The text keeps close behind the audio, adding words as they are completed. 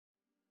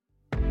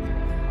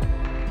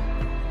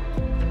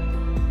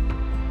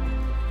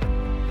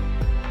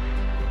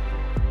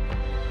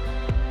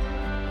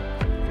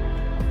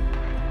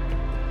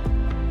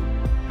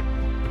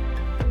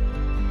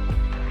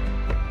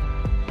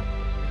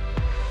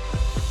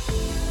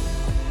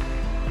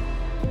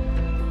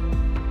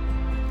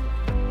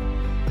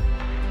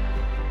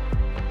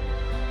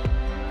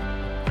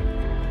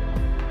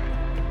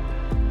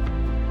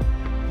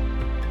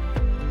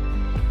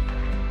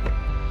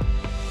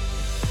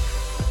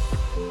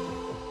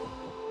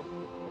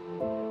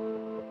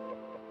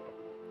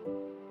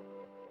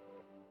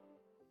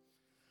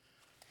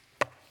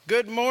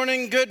Good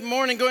morning, good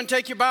morning. Go and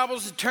take your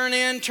Bibles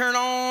and turn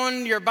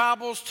on your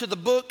Bibles to the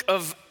book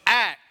of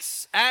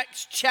Acts.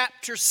 Acts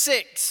chapter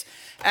 6.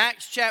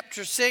 Acts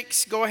chapter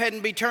 6. Go ahead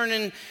and be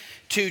turning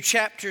to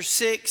chapter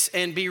 6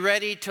 and be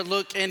ready to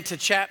look into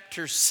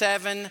chapter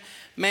 7.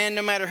 Man,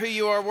 no matter who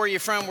you are, where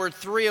you're from, we're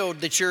thrilled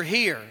that you're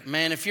here.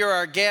 Man, if you're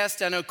our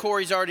guest, I know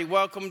Corey's already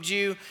welcomed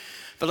you.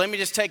 But let me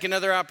just take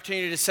another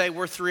opportunity to say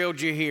we're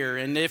thrilled you're here.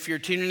 And if you're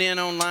tuning in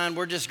online,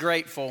 we're just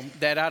grateful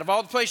that out of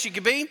all the places you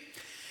could be,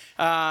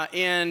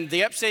 in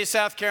the Upstate of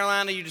South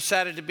Carolina, you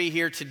decided to be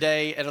here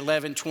today at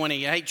 11:20.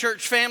 Hey,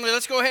 church family,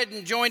 let's go ahead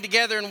and join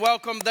together and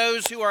welcome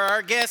those who are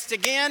our guests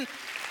again.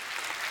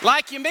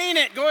 Like you mean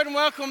it. Go ahead and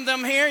welcome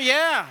them here.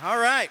 Yeah, all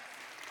right.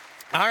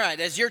 All right,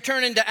 as you're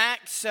turning to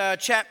Acts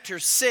chapter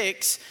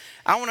 6,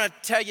 I want to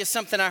tell you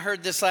something I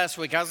heard this last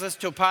week. I was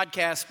listening to a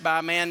podcast by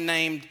a man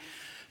named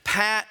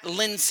Pat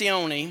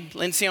Lencioni.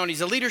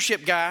 Lencioni's a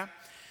leadership guy.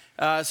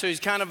 So he's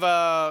kind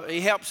of,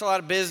 he helps a lot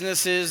of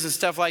businesses and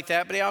stuff like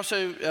that, but he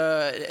also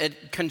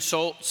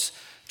consults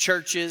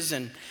churches.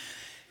 And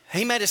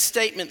he made a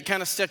statement that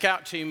kind of stuck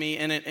out to me,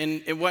 and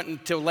it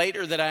wasn't until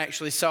later that I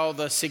actually saw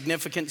the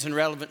significance and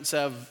relevance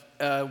of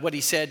what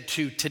he said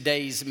to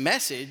today's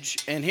message.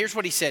 And here's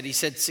what he said. He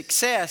said,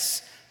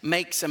 success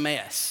makes a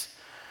mess.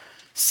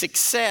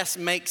 Success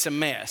makes a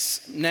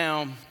mess.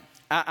 Now,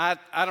 I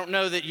don't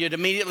know that you'd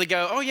immediately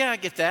go, oh yeah, I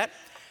get that.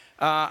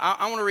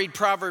 I want to read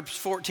Proverbs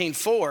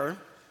 14:4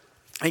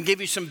 and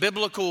give you some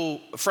biblical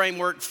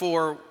framework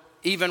for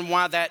even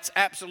why that's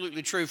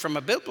absolutely true from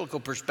a biblical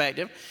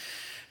perspective.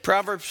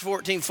 Proverbs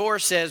 14:4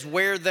 says,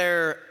 where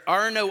there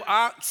are no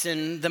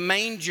oxen, the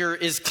manger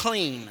is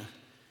clean.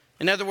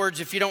 In other words,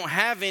 if you don't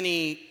have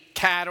any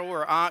cattle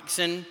or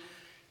oxen,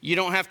 you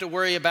don't have to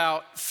worry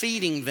about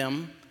feeding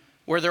them.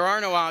 Where there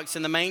are no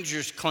oxen, the manger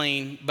is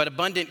clean, but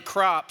abundant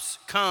crops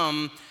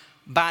come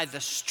by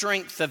the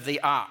strength of the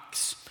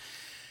ox.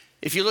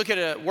 If you look at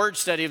a word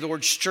study of the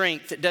word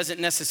strength, it doesn't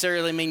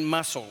necessarily mean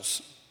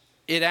muscles.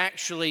 It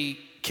actually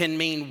can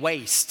mean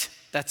waste.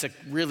 That's a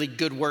really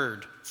good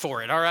word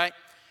for it, all right?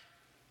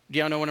 Do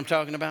y'all know what I'm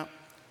talking about?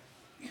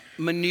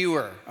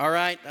 Manure, all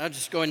right? I'll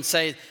just go ahead and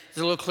say it's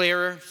a little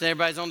clearer so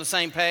everybody's on the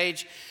same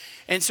page.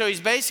 And so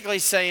he's basically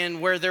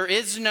saying where there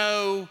is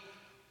no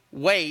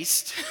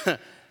waste,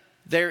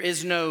 there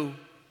is no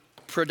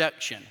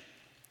production.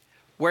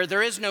 Where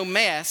there is no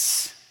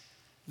mess,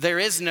 there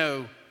is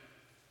no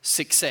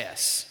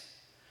success.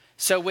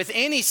 So with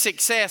any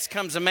success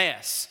comes a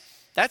mess.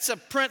 That's a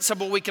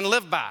principle we can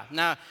live by.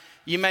 Now,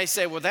 you may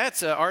say, well,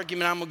 that's an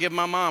argument I'm going to give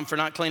my mom for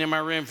not cleaning my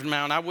room from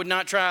now on. I would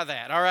not try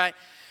that, all right?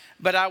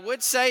 But I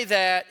would say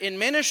that in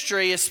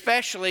ministry,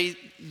 especially,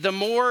 the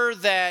more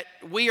that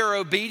we are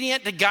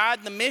obedient to God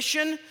and the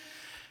mission,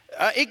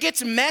 it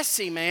gets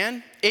messy,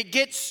 man. It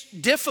gets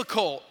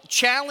difficult.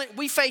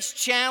 We face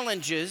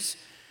challenges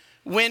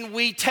when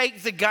we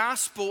take the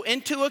gospel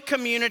into a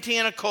community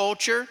and a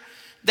culture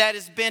that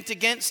is bent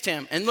against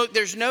him. And look,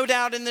 there's no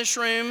doubt in this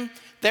room,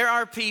 there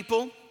are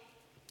people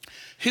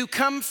who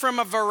come from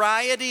a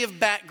variety of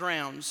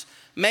backgrounds.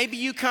 Maybe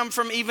you come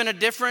from even a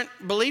different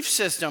belief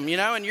system,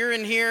 and you're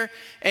in here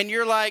and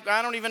you're like,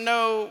 I don't even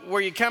know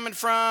where you're coming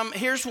from.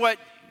 Here's what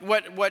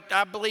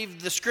I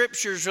believe the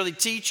scriptures really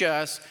teach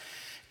us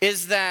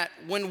is that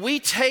when we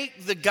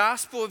take the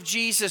gospel of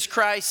Jesus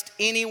Christ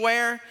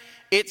anywhere,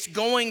 it's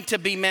going to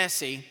be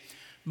messy.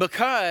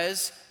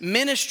 Because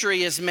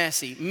ministry is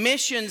messy,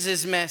 missions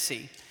is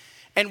messy.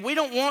 And we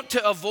don't want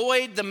to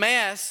avoid the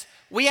mess.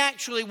 We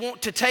actually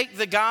want to take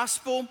the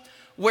gospel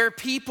where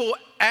people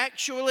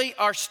actually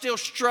are still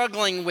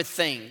struggling with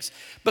things.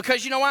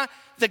 Because you know why?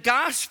 The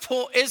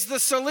gospel is the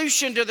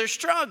solution to their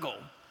struggle.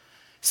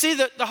 See,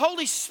 the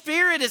Holy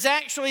Spirit is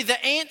actually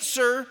the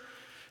answer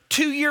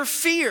to your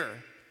fear,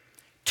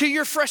 to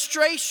your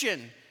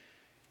frustration,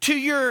 to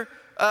your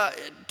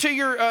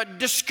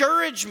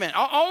discouragement,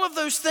 all of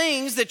those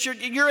things that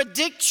your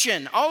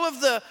addiction, all of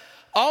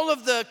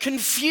the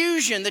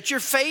confusion that you're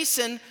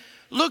facing.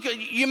 Look,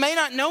 you may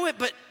not know it,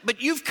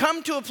 but you've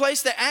come to a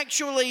place that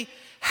actually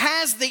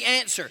has the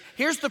answer.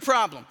 Here's the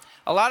problem.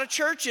 A lot of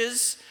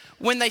churches,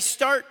 when they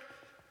start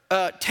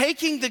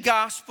taking the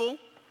gospel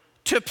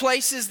to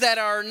places that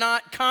are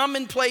not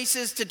common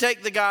places to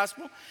take the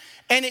gospel,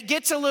 and it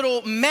gets a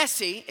little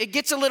messy, it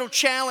gets a little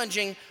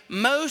challenging,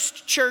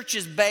 most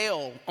churches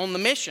bail on the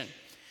mission.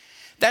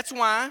 That's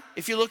why,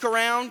 if you look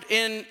around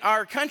in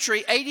our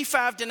country,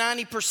 85 to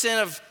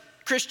 90% of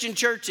Christian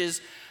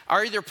churches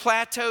are either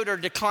plateaued or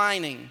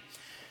declining.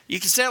 You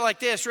can say it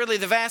like this, really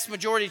the vast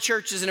majority of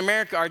churches in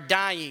America are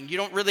dying. You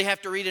don't really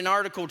have to read an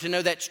article to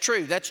know that's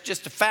true. That's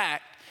just a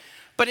fact.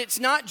 But it's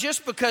not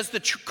just because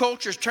the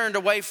culture's turned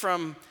away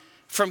from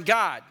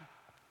God.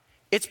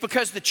 It's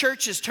because the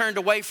church has turned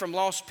away from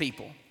lost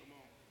people.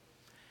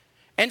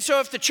 And so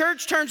if the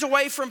church turns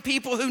away from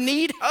people who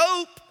need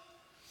hope,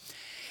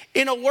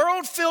 in a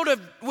world filled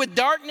with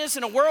darkness,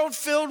 in a world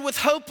filled with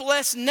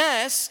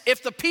hopelessness,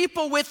 if the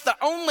people with the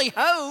only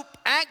hope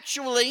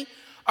actually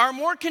are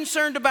more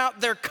concerned about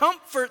their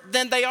comfort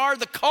than they are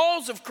the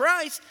cause of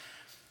Christ,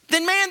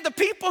 then man, the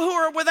people who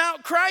are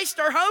without Christ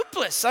are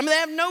hopeless. I mean, they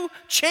have no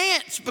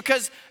chance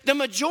because the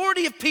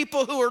majority of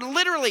people who are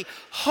literally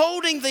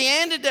holding the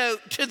antidote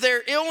to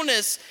their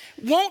illness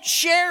won't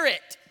share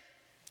it.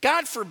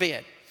 God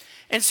forbid.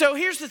 And so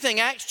here's the thing,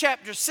 Acts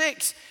chapter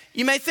 6,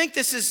 you may think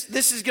this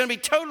is going to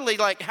be totally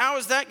like, how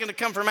is that going to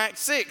come from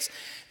Acts 6?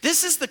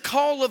 This is the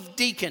call of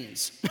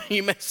deacons.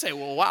 You may say,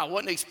 well, wow, I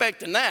wasn't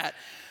expecting that.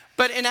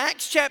 But in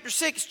Acts chapter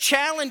 6,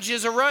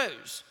 challenges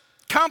arose.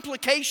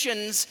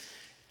 Complications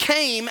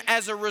came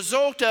as a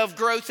result of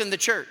growth in the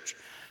church.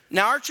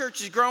 Now, our church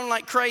has grown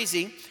like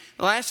crazy.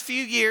 The last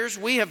few years,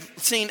 we have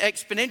seen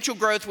exponential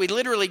growth. We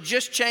literally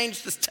just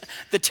changed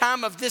the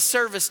time of this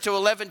service to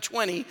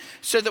 11:20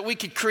 so that we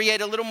could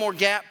create a little more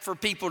gap for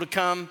people to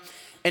come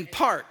and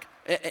park.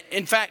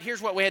 In fact,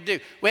 here's what we had to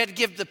do. We had to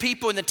give the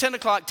people in the 10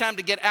 o'clock time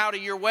to get out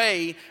of your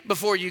way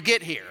before you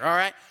get here, all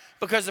right?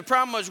 Because the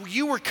problem was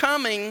you were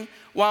coming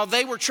while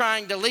they were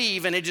trying to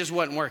leave, and it just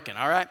wasn't working,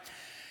 all right?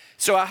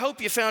 So I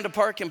hope you found a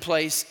parking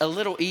place a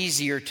little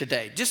easier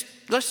today. Just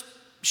let's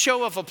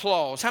show of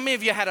applause. How many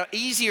of you had an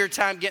easier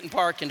time getting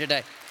parking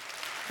today?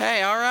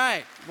 Hey, all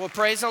right. Well,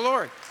 praise the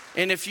Lord.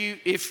 And if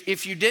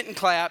you didn't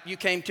clap, you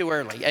came too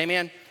early.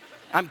 Amen?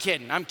 I'm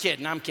kidding.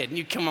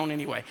 You come on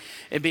anyway.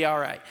 It'd be all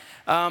right.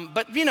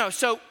 But,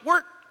 so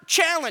we're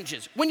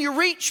challenges. When you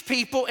reach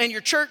people and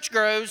your church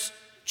grows,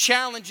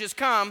 challenges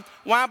come.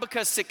 Why?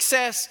 Because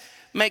success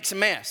makes a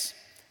mess.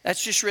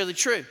 That's just really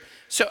true.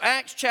 So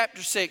Acts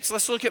chapter 6,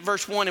 let's look at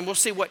verse 1 and we'll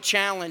see what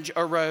challenge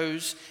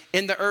arose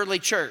in the early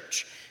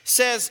church. It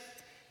says,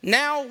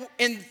 now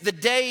in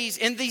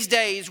these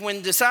days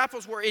when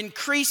disciples were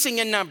increasing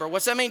in number,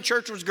 what's that mean?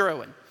 Church was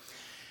growing.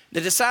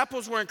 The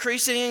disciples were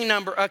increasing in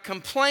number. A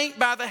complaint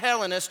by the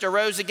Hellenists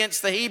arose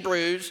against the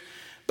Hebrews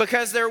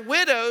because their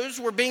widows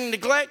were being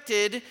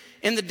neglected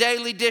in the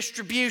daily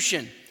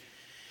distribution.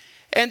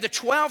 And the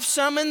 12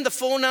 summoned the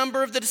full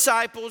number of the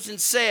disciples and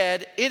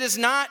said, it is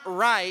not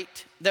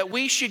right that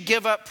we should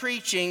give up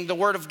preaching the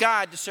word of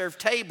God to serve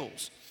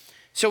tables.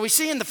 So we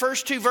see in the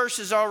first two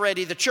verses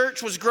already, the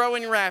church was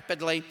growing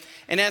rapidly.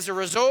 And as a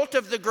result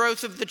of the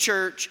growth of the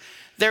church,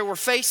 they were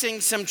facing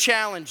some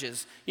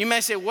challenges. You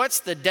may say, what's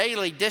the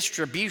daily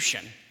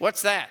distribution?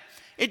 What's that?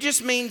 It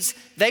just means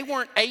they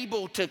weren't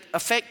able to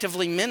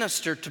effectively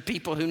minister to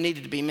people who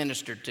needed to be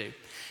ministered to.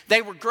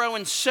 They were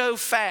growing so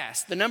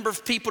fast. The number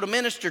of people to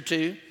minister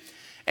to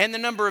and the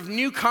number of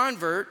new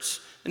converts,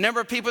 the number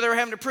of people they were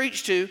having to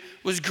preach to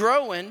was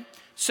growing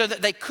so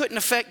that they couldn't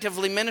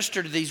effectively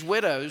minister to these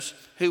widows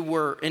who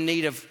were in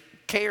need of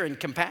care and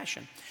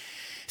compassion.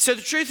 So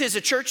the truth is,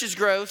 a church's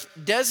growth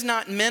does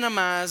not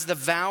minimize the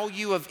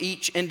value of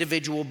each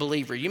individual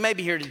believer. You may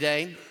be here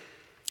today.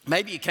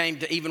 Maybe you came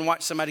to even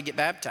watch somebody get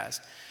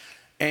baptized.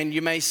 And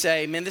you may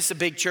say, man, this is a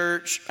big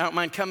church. I don't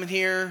mind coming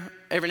here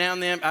every now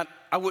and then.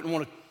 I wouldn't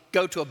want to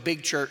go to a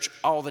big church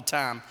all the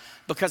time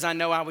because I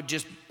know I would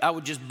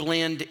just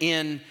blend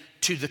in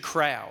to the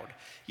crowd.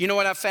 You know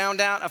what I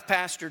found out? I've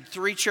pastored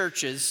 3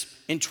 churches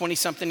in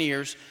 20-something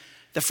years.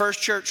 The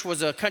first church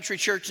was a country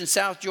church in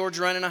South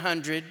Georgia running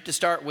 100 to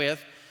start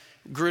with.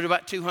 Grew to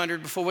about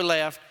 200 before we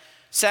left.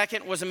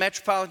 Second was a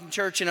metropolitan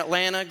church in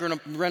Atlanta, going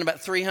to run about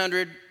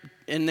 300,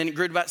 and then it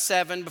grew to about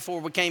 7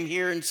 before we came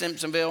here in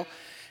Simpsonville.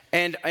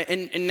 And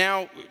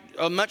now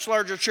a much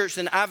larger church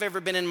than I've ever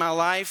been in my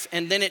life,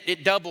 and then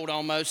it doubled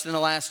almost in the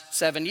last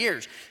 7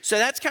 years. So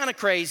that's kind of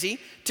crazy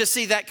to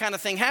see that kind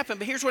of thing happen.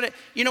 But here's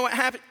you know what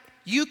happened?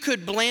 You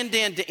could blend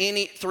into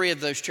any 3 of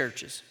those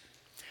churches.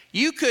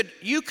 You could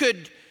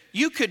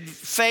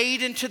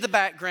fade into the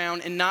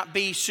background and not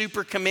be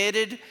super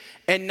committed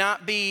and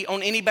not be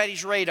on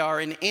anybody's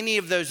radar in any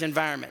of those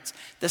environments.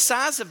 The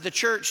size of the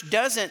church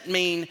doesn't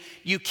mean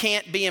you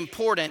can't be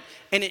important,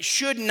 and it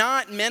should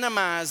not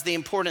minimize the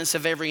importance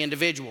of every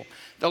individual.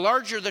 The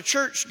larger the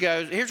church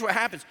goes, here's what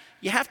happens.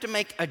 You have to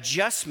make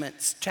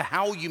adjustments to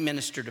how you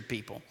minister to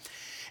people.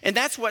 And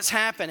that's what's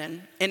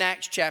happening in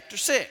Acts chapter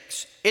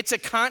 6. It's a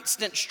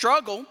constant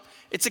struggle.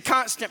 It's a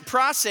constant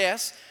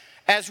process.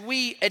 As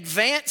we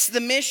advance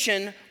the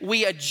mission,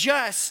 we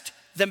adjust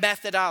the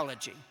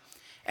methodology.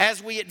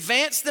 As we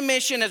advance the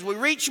mission, as we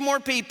reach more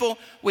people,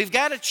 we've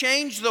got to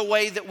change the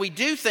way that we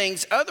do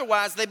things.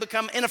 Otherwise, they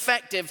become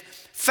ineffective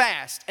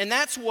fast. And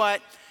that's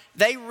what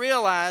they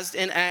realized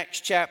in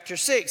Acts chapter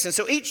 6. And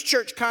so each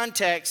church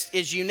context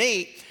is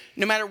unique,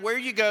 no matter where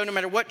you go, no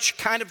matter what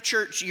kind of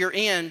church you're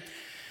in.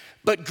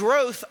 But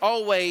growth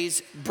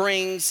always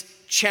brings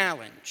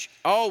challenge,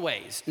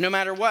 always, no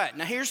matter what.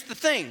 Now, here's the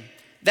thing.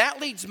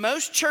 That leads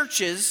most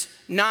churches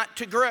not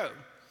to grow.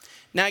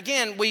 Now,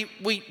 again,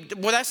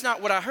 well, that's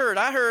not what I heard.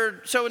 I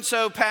heard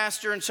so-and-so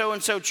pastor and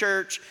so-and-so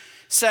church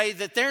say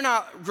that they're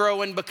not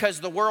growing because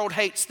the world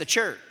hates the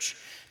church.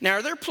 Now,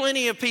 are there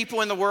plenty of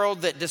people in the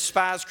world that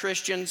despise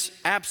Christians?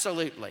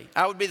 Absolutely.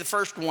 I would be the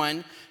first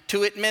one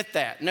to admit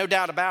that, no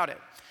doubt about it.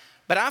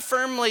 But I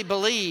firmly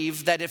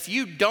believe that if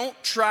you don't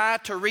try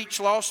to reach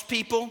lost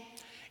people,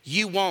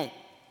 you won't.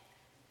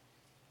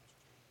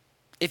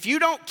 If you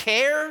don't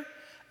care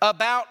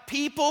about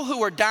people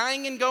who are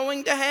dying and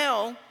going to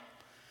hell,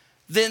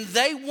 then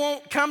they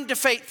won't come to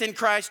faith in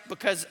Christ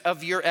because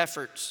of your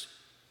efforts.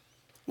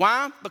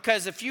 Why?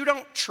 Because if you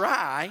don't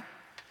try,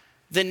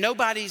 then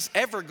nobody's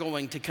ever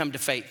going to come to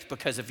faith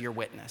because of your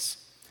witness.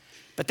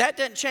 But that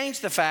doesn't change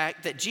the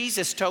fact that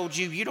Jesus told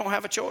you you don't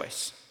have a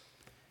choice.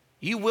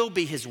 You will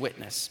be his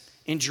witness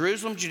in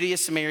Jerusalem, Judea,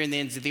 Samaria, and the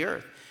ends of the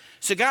earth.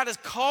 So God has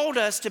called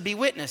us to be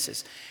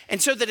witnesses.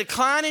 And so the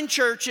decline in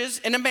churches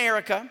in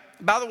America,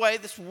 by the way,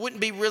 this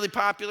wouldn't be really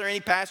popular.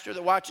 Any pastor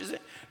that watches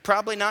it,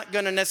 probably not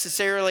going to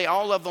necessarily,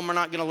 all of them are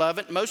not going to love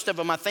it. Most of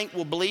them, I think,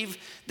 will believe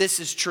this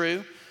is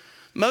true.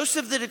 Most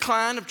of the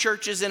decline of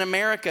churches in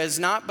America is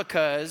not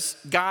because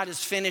God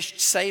has finished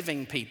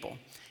saving people.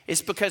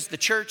 It's because the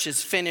church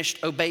has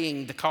finished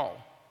obeying the call.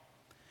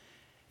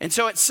 And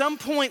so at some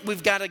point,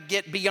 we've got to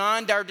get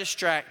beyond our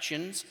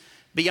distractions,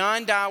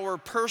 beyond our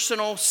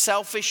personal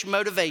selfish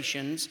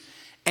motivations,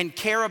 and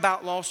care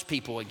about lost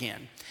people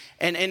again.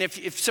 And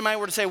if somebody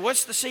were to say,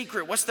 what's the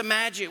secret? What's the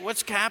magic?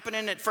 What's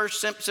happening at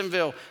First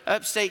Simpsonville,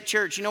 Upstate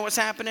Church? You know what's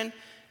happening?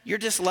 You're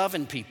just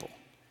loving people.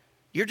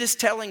 You're just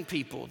telling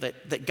people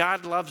that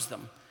God loves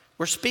them.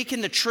 We're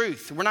speaking the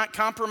truth. We're not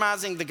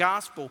compromising the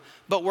gospel,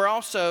 but we're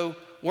also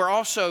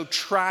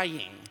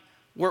trying.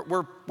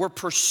 We're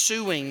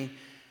pursuing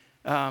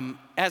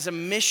as a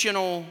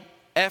missional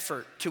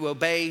effort to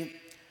obey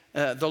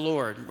the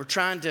Lord. We're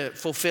trying to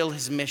fulfill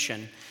his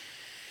mission.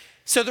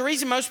 So the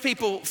reason most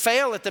people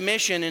fail at the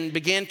mission and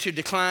begin to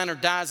decline or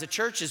die as a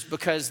church is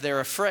because they're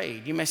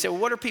afraid. You may say, well,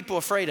 what are people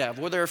afraid of?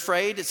 Well, they're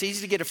afraid. It's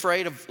easy to get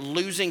afraid of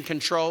losing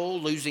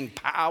control, losing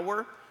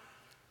power.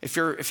 If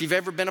you've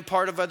ever been a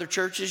part of other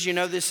churches, you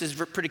know this is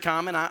pretty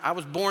common. I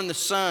was born the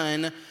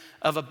son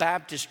of a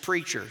Baptist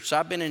preacher, so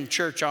I've been in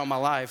church all my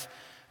life.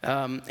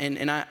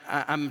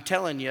 I'm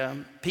telling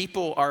you,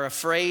 people are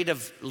afraid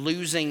of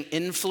losing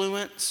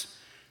influence.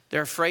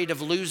 They're afraid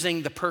of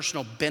losing the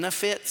personal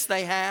benefits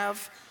they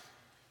have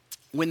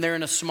when they're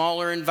in a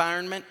smaller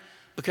environment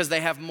because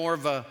they have more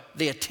of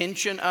the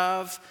attention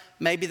of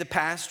maybe the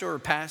pastor or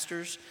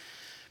pastors.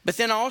 But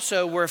then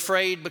also we're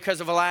afraid because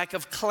of a lack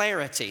of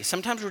clarity.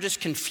 Sometimes we're just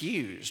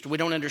confused. We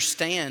don't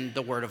understand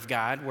the Word of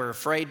God. We're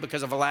afraid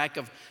because of a lack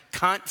of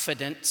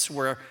confidence.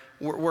 We're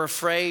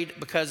afraid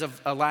because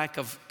of a lack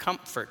of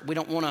comfort. We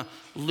don't want to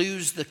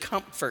lose the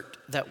comfort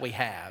that we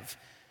have.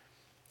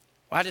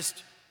 I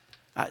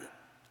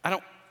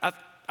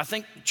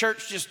think the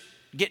church just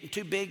getting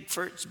too big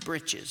for its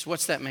britches.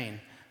 What's that mean?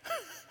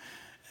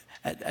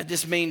 It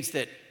just means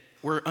that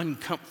we're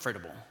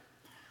uncomfortable.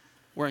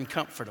 We're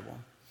uncomfortable.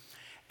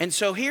 And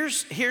so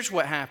here's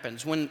what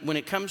happens when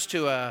it comes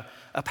to a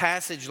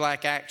passage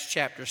like Acts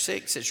chapter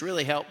 6. It's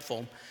really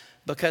helpful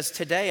because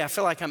today I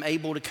feel like I'm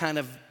able to kind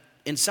of,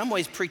 in some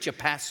ways, preach a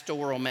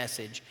pastoral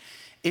message.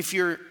 If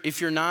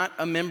you're not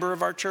a member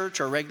of our church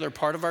or a regular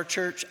part of our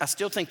church, I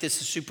still think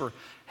this is super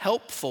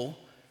helpful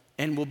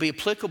and will be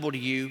applicable to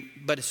you,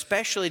 but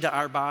especially to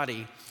our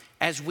body.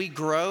 As we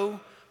grow,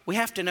 we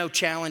have to know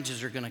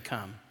challenges are going to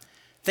come.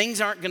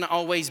 Things aren't going to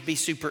always be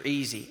super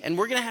easy, and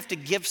we're going to have to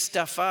give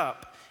stuff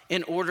up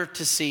in order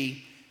to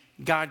see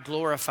God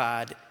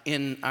glorified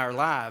in our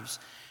lives.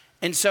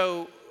 And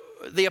so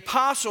the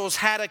apostles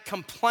had a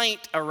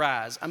complaint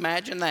arise.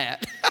 Imagine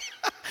that.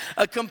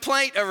 A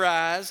complaint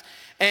arise.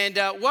 And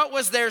what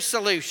was their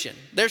solution?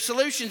 Their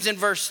solution's in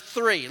verse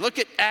 3. Look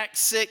at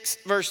Acts 6,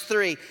 verse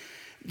 3.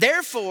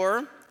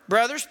 Therefore,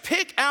 brothers,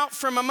 pick out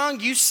from among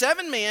you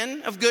 7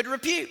 men of good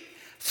repute,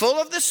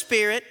 full of the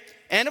Spirit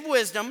and of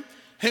wisdom,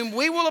 whom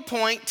we will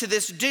appoint to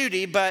this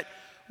duty, but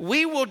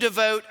we will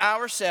devote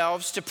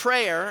ourselves to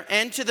prayer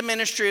and to the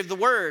ministry of the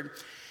word.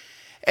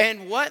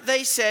 And what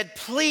they said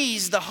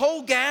pleased the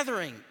whole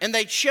gathering, and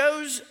they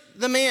chose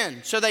the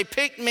men. So they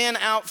picked men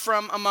out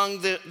from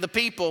among the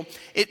people.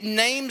 It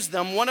names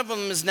them. One of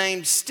them is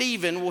named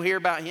Stephen. We'll hear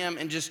about him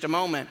in just a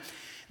moment.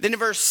 Then in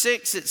verse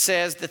 6 it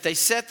says that they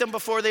set them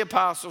before the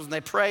apostles and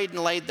they prayed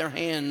and laid their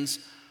hands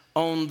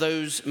on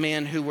those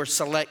men who were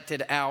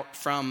selected out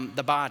from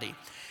the body.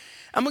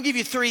 I'm going to give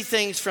you 3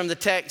 things from the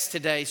text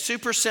today.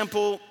 Super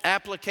simple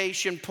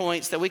application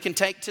points that we can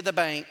take to the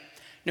bank.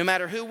 No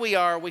matter who we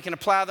are, we can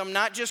apply them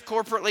not just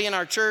corporately in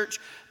our church,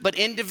 but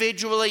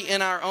individually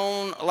in our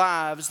own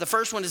lives. The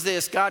first one is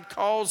this: God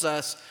calls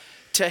us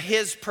to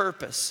his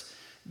purpose.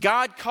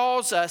 God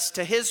calls us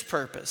to his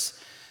purpose.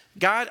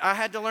 I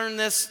had to learn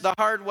this the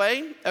hard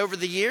way over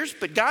the years,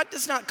 but God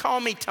does not call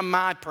me to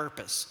my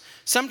purpose.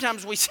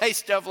 Sometimes we say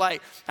stuff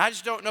like, I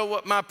just don't know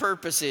what my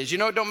purpose is. You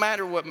know, it don't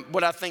matter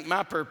what I think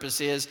my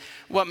purpose is.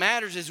 What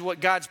matters is what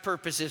God's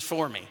purpose is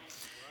for me.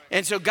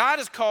 And so God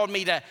has called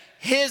me to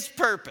his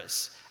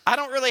purpose. I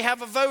don't really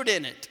have a vote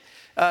in it.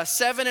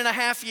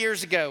 7.5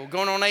 years ago,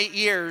 going on 8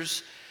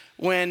 years,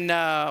 when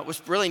it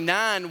was really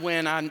 9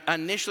 when I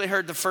initially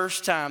heard the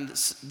first time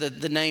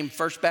the name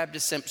First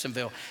Baptist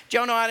Simpsonville. Did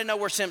y'all know I didn't know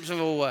where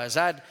Simpsonville was?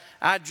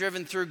 I'd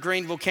driven through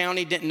Greenville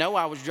County, didn't know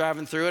I was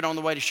driving through it on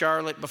the way to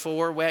Charlotte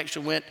before. We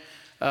actually went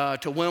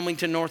to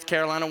Wilmington, North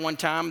Carolina one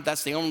time.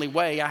 That's the only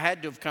way. I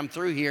had to have come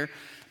through here.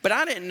 But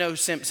I didn't know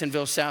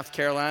Simpsonville, South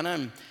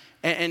Carolina.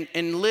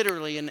 And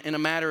literally in a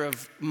matter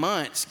of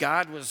months,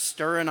 God was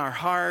stirring our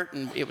heart,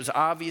 and it was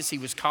obvious he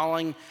was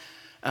calling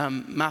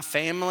my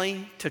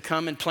family to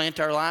come and plant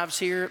our lives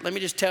here. Let me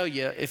just tell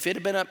you, if it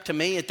had been up to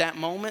me at that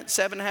moment,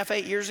 7.5,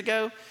 8 years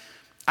ago,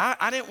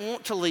 I didn't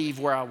want to leave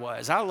where I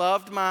was. I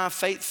loved my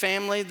faith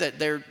family, that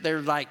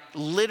they're like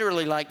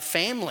literally like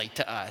family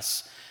to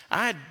us.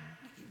 I had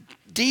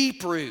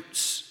deep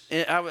roots.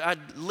 I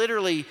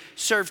literally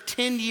served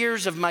 10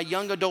 years of my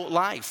young adult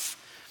life,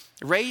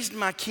 raised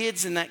my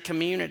kids in that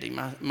community.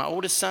 My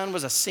oldest son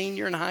was a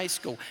senior in high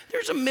school.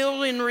 There's a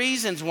million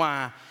reasons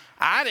why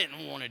I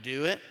didn't want to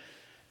do it.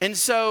 And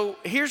so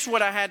here's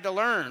what I had to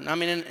learn. I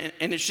mean,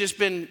 and it's just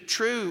been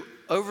true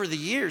over the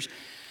years.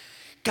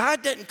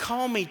 God didn't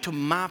call me to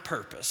my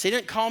purpose. He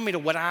didn't call me to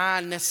what I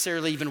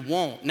necessarily even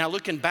want. Now,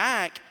 looking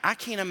back, I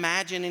can't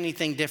imagine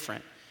anything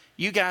different.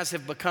 You guys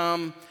have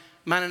become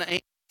mine and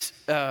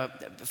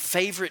Amy's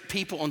favorite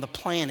people on the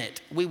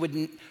planet. We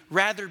would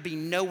rather be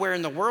nowhere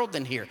in the world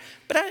than here.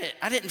 But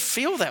I didn't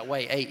feel that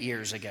way 8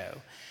 years ago.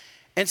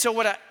 And so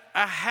what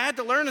I had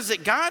to learn is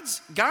that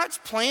God's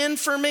plan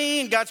for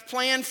me and God's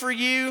plan for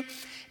you,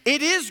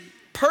 it is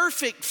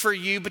perfect for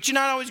you, but you're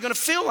not always going to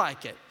feel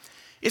like it.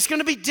 It's going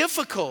to be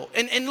difficult.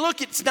 And look,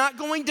 it's not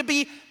going to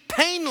be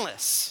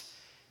painless.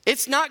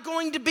 It's not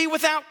going to be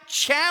without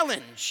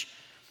challenge,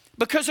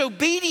 because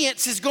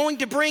obedience is going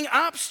to bring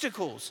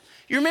obstacles.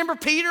 You remember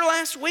Peter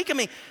last week? I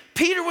mean,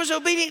 Peter was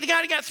obedient to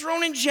God. He got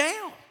thrown in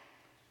jail.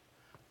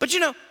 But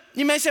you know,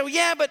 you may say, well,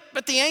 yeah,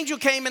 but the angel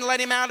came and let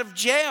him out of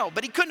jail.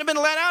 But he couldn't have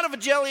been let out of a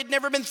jail he'd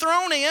never been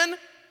thrown in.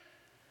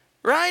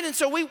 Right? And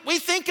so we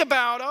think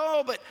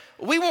about, but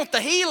we want the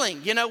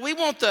healing, we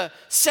want the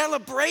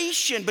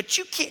celebration, but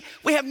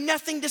we have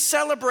nothing to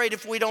celebrate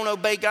if we don't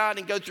obey God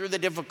and go through the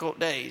difficult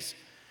days.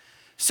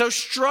 So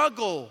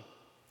struggle,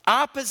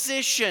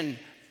 opposition,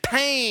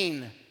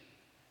 pain,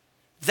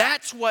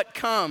 that's what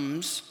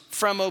comes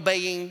from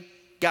obeying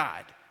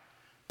God,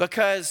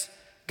 because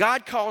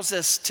God calls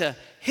us to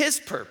his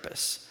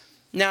purpose.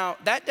 Now,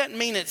 that doesn't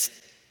mean it's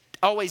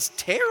always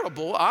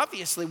terrible.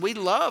 Obviously, we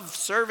love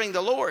serving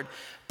the Lord.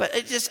 But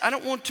I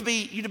don't want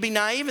you to be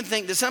naive and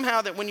think that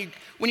somehow that when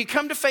you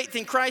come to faith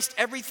in Christ,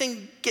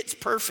 everything gets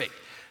perfect.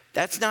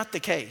 That's not the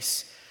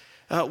case.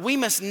 We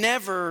must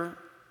never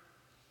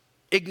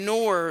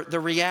ignore the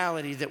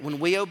reality that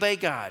when we obey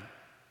God,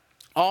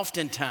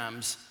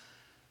 oftentimes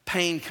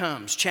pain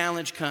comes,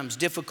 challenge comes,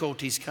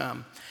 difficulties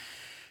come.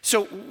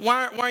 So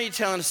why are you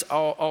telling us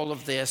all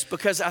of this?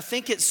 Because I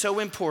think it's so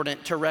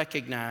important to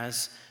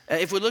recognize,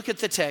 if we look at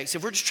the text,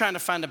 if we're just trying to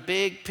find a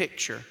big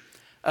picture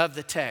of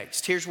the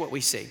text, here's what we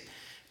see.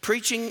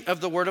 Preaching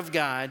of the Word of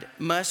God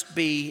must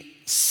be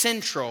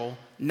central,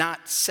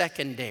 not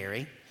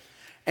secondary.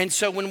 And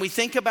so when we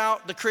think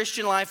about the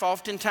Christian life,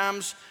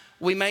 oftentimes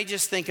we may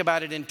just think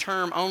about it in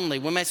term only.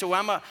 We may say,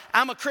 well,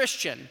 I'm a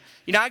Christian.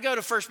 I go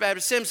to First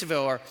Baptist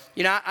Simpsonville, or,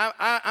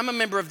 I'm a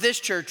member of this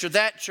church or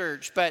that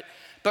church. But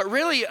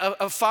really,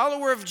 a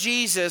follower of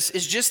Jesus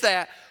is just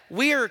that.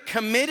 We are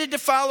committed to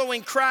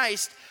following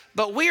Christ,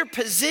 but we are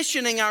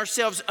positioning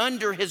ourselves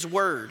under his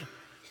word.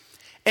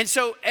 And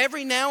so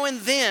every now and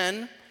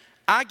then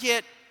I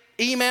get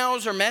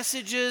emails or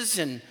messages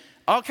and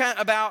all kind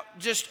about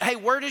just, hey,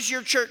 where does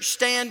your church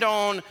stand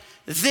on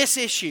this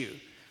issue?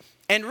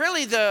 And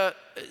really I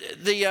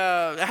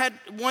had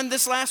one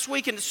this last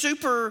week, and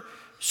super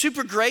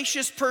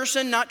gracious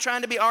person, not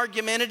trying to be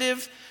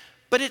argumentative,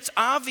 but it's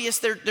obvious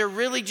they're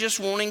really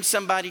just wanting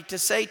somebody to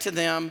say to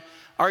them,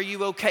 are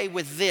you okay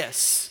with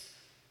this?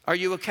 Are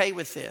you okay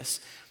with this?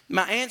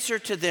 My answer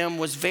to them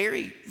was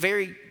very,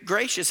 very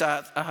gracious,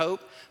 I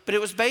hope. But it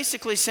was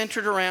basically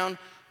centered around,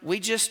 we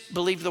just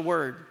believe the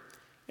word.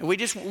 And we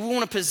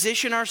want to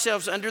position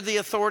ourselves under the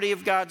authority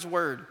of God's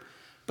word,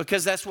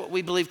 because that's what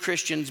we believe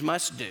Christians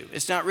must do.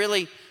 It's not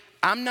really,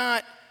 I'm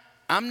not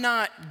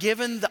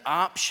given the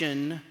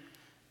option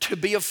to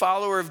be a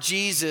follower of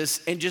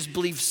Jesus and just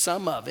believe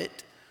some of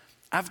it.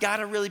 I've got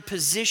to really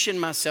position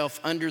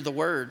myself under the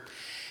word.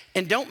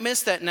 And don't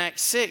miss that in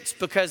Acts 6,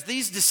 because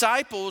these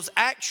disciples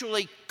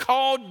actually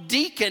called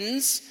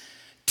deacons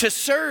to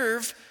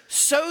serve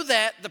so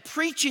that the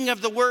preaching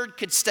of the word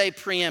could stay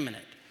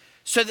preeminent,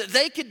 so that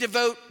they could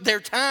devote their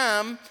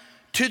time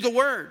to the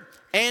word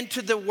and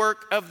to the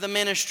work of the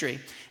ministry.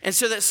 And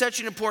so that's such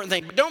an important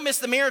thing. But don't miss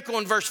the miracle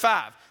in verse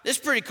 5. This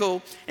is pretty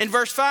cool. In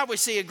verse 5, we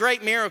see a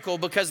great miracle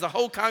because the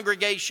whole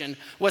congregation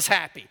was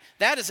happy.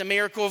 That is a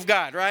miracle of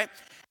God, right?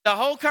 The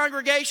whole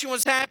congregation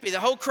was happy.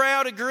 The whole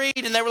crowd agreed,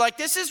 and they were like,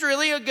 this is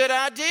really a good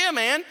idea,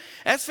 man.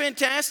 That's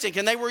fantastic.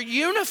 And they were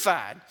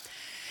unified.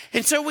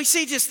 And so we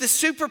see just this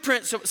simple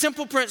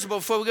principle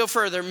before we go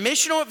further.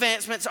 Missional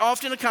advancement is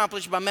often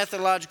accomplished by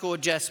methodological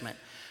adjustment.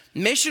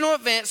 Missional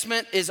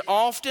advancement is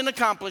often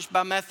accomplished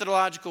by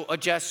methodological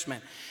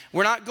adjustment.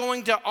 We're not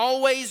going to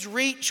always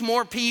reach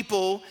more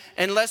people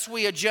unless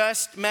we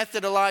adjust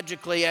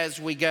methodologically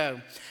as we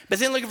go. But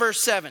then look at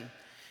verse 7.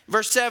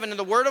 Verse 7, and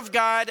the word of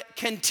God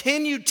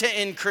continued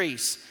to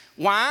increase.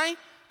 Why?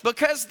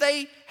 Because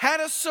they had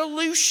a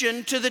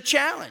solution to the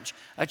challenge.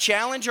 A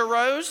challenge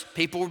arose,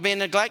 people were being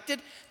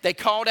neglected. They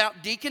called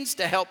out deacons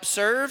to help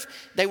serve.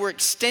 They were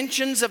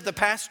extensions of the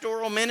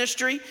pastoral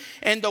ministry.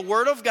 And the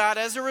word of God,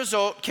 as a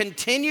result,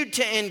 continued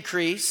to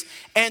increase.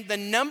 And the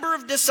number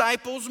of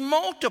disciples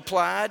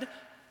multiplied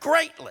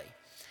greatly.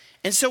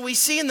 And so we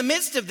see in the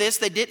midst of this,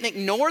 they didn't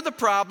ignore the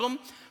problem,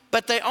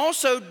 but they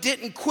also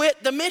didn't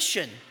quit the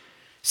mission.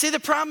 See, the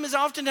problem is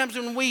oftentimes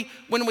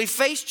when we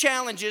face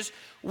challenges,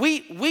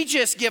 we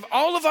just give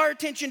all of our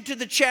attention to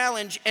the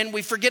challenge and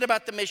we forget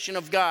about the mission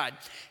of God.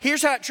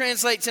 Here's how it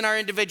translates in our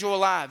individual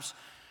lives.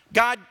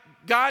 God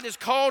has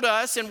called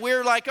us and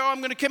we're like, oh, I'm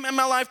going to commit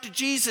my life to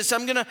Jesus.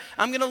 I'm going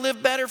to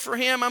live better for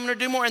him. I'm going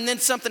to do more. And then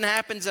something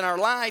happens in our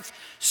life.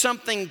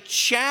 Something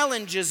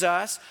challenges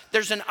us.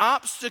 There's an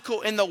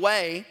obstacle in the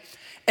way.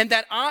 And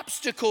that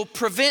obstacle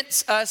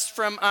prevents us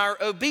from our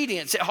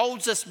obedience. It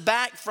holds us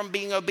back from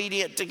being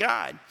obedient to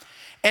God.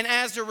 And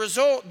as a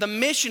result, the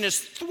mission is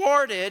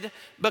thwarted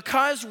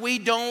because we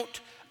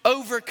don't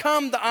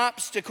overcome the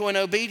obstacle in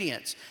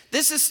obedience.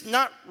 This is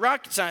not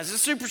rocket science.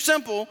 It's super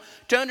simple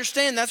to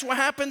understand. That's what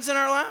happens in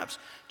our lives.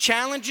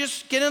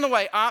 Challenges get in the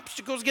way.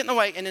 Obstacles get in the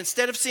way. And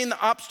instead of seeing the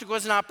obstacle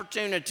as an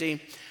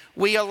opportunity,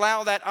 we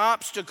allow that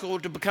obstacle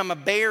to become a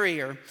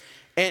barrier.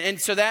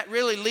 And so that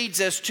really leads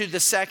us to the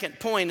second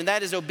point, and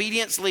that is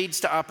obedience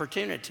leads to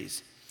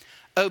opportunities.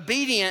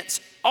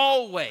 Obedience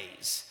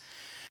always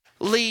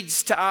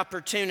leads to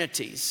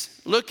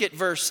opportunities. Look at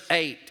verse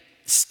 8.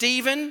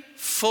 Stephen,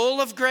 full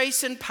of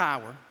grace and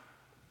power,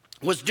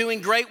 was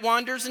doing great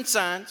wonders and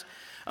signs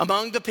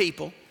among the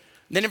people.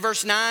 Then in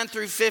verse 9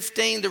 through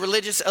 15, the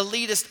religious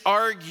elitists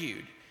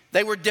argued.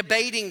 They were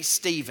debating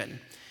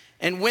Stephen.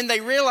 And when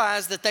they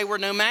realized that they were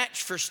no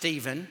match for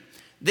Stephen,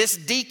 this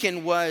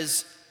deacon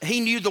he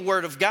knew the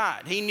word of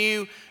God. He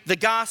knew the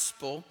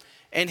gospel,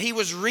 and he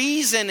was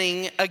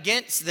reasoning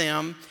against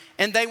them,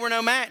 and they were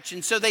no match.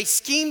 And so they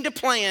schemed a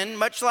plan,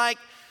 much like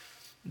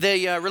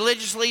the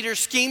religious leaders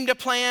schemed a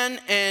plan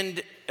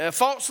and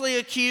falsely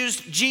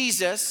accused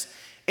Jesus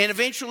and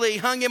eventually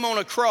hung him on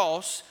a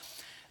cross.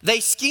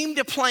 They schemed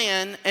a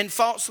plan and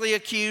falsely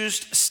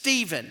accused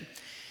Stephen.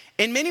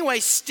 In many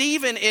ways,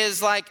 Stephen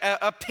is like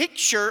a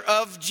picture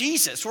of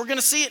Jesus. We're going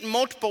to see it in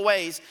multiple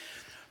ways,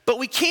 but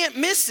we can't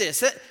miss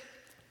this.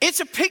 He's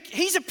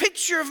a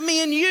picture of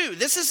me and you.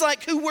 This is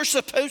like who we're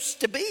supposed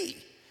to be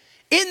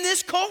in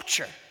this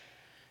culture.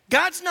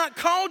 God's not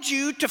called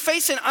you to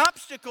face an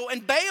obstacle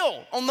and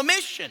bail on the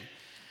mission.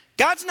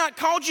 God's not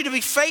called you to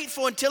be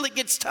faithful until it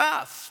gets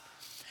tough.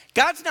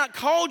 God's not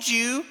called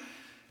you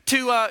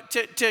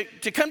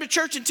to come to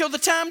church until the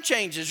time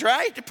changes,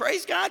 right? To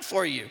praise God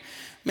for you.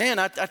 Man,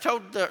 I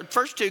told the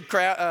first two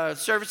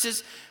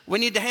services, we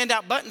need to hand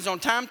out buttons on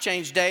time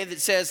change day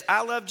that says,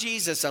 I love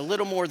Jesus a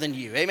little more than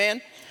you.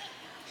 Amen?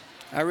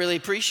 I really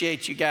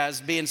appreciate you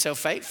guys being so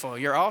faithful.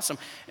 You're awesome.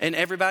 And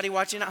everybody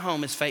watching at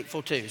home is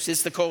faithful too.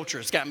 It's the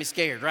culture. It's got me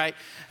scared, right?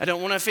 I don't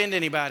want to offend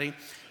anybody.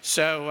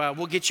 So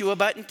we'll get you a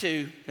button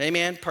too.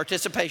 Amen.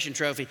 Participation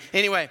trophy.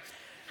 Anyway,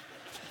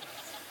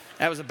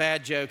 that was a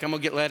bad joke. I'm going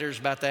to get letters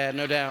about that,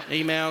 no doubt.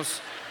 Emails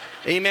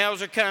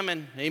are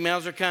coming.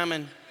 Emails are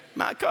coming.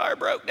 My car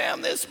broke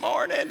down this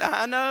morning.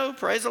 I know.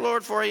 Praise the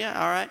Lord for you. All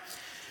right.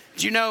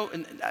 Do you know,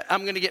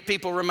 I'm going to get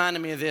people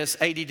reminding me of this.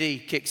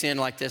 ADD kicks in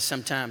like this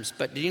sometimes.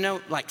 But do you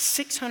know, like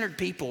 600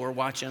 people are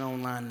watching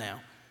online now.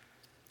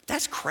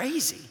 That's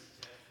crazy.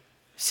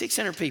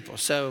 600 people.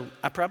 So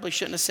I probably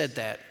shouldn't have said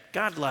that.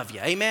 God love you.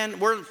 Amen.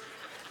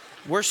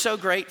 We're so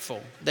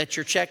grateful that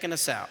you're checking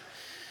us out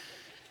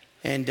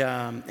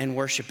and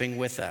worshiping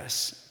with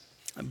us.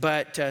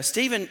 But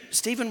Stephen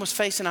was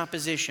facing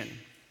opposition.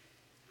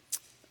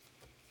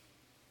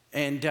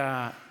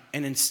 And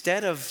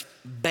instead of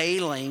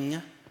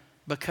bailing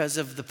because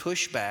of the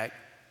pushback,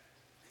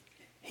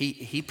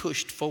 he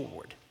pushed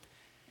forward.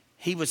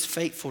 He was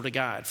faithful to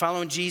God.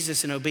 Following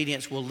Jesus in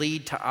obedience will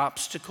lead to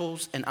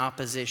obstacles and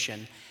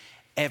opposition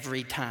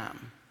every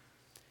time.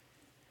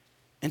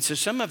 And so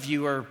some of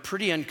you are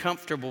pretty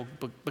uncomfortable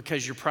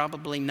because you're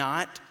probably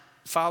not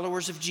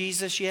followers of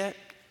Jesus yet,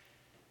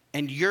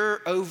 and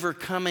you're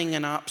overcoming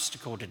an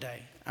obstacle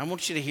today. I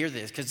want you to hear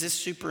this because this is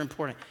super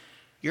important.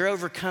 You're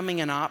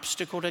overcoming an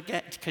obstacle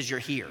today because you're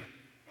here.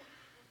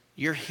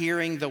 You're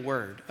hearing the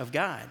word of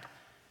God.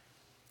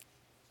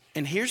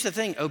 And here's the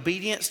thing,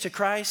 obedience to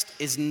Christ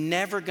is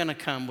never going to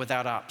come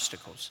without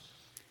obstacles.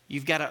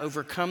 You've got to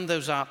overcome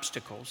those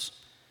obstacles,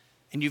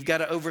 and you've got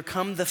to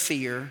overcome the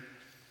fear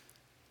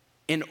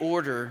in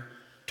order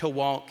to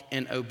walk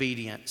in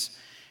obedience.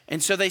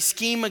 And so they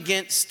scheme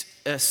against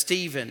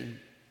Stephen,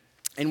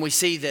 and we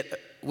see that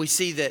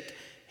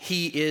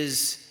he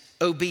is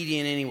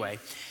obedient anyway.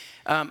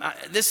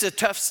 This is a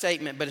tough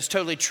statement, but it's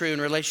totally true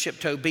in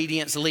relationship to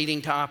obedience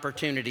leading to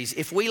opportunities.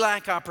 If we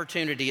lack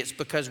opportunity, it's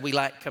because we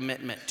lack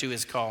commitment to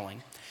his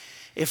calling.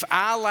 If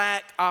I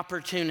lack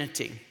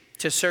opportunity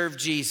to serve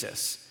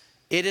Jesus,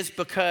 it is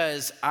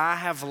because I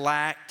have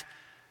lacked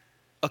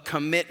a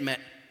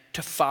commitment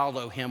to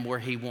follow him where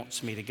he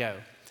wants me to go.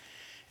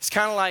 It's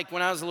kind of like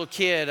when I was a little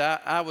kid,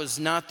 I was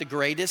not the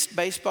greatest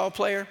baseball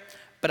player,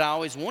 but I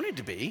always wanted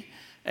to be.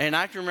 And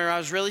I can remember I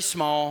was really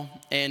small,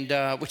 and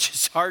which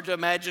is hard to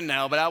imagine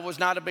now, but I was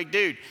not a big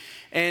dude.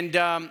 And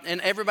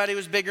everybody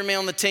was bigger than me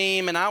on the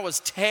team, and I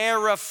was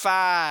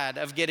terrified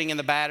of getting in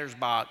the batter's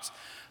box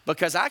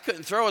because I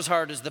couldn't throw as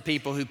hard as the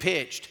people who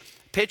pitched.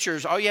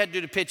 Pitchers, all you had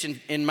to do to pitch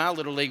in my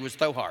little league was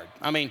throw hard.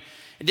 I mean,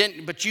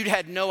 but you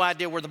had no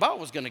idea where the ball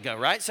was going to go,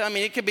 right? So, I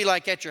mean, it could be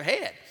like at your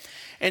head.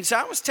 And so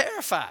I was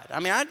terrified. I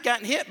mean, I'd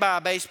gotten hit by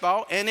a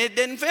baseball, and it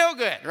didn't feel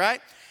good,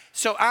 right?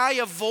 So I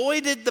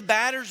avoided the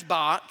batter's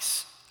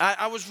box.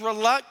 I was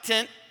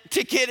reluctant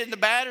to get in the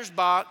batter's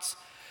box,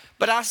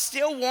 but I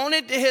still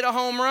wanted to hit a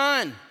home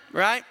run,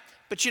 right?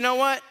 But you know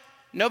what?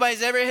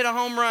 Nobody's ever hit a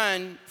home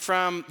run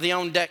from the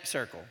on-deck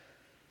circle.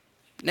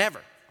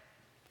 Never.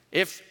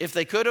 If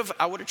they could have,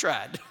 I would have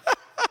tried.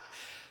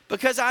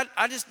 Because I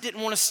just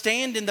didn't want to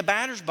stand in the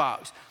batter's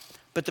box.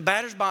 But the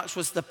batter's box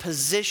was the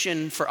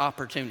position for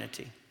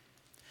opportunity.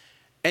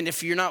 And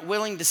if you're not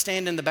willing to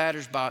stand in the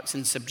batter's box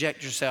and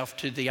subject yourself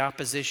to the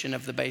opposition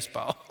of the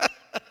baseball,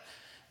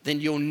 then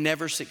you'll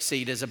never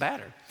succeed as a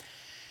batter.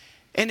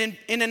 And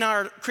in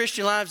our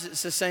Christian lives,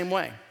 it's the same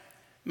way.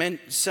 Man,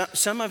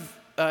 some of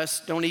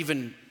us don't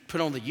even put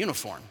on the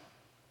uniform.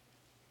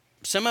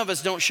 Some of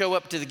us don't show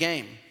up to the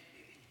game.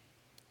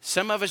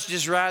 Some of us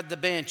just ride the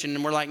bench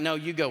and we're like, no,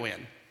 you go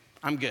in.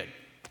 I'm good.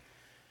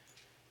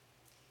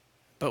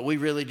 But we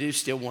really do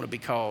still want to be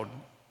called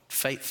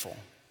faithful.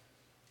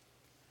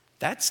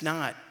 That's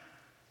not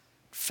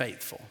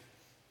faithful.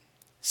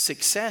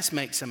 Success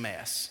makes a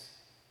mess.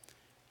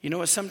 You know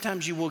what?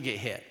 Sometimes you will get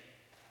hit.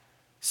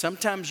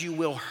 Sometimes you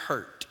will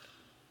hurt.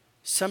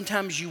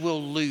 Sometimes you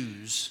will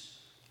lose.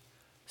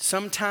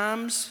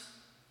 Sometimes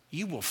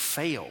you will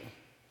fail.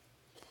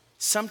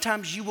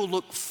 Sometimes you will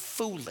look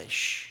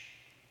foolish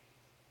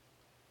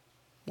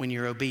when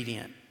you're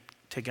obedient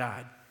to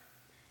God.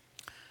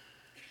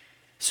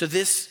 So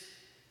this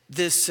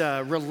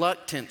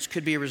reluctance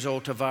could be a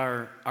result of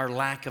our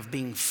lack of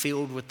being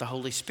filled with the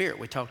Holy Spirit.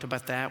 We talked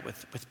about that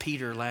with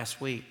Peter last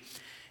week.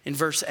 In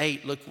verse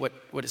 8, look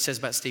what it says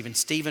about Stephen.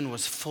 Stephen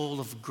was full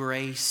of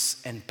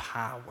grace and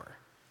power.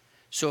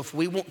 So if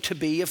we want to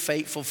be a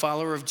faithful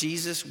follower of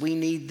Jesus, we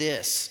need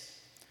this.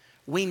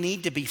 We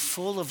need to be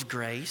full of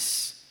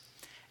grace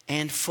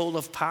and full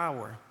of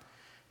power.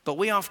 But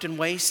we often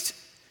waste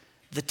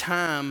the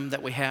time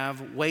that we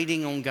have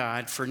waiting on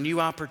God for new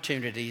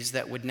opportunities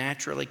that would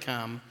naturally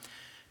come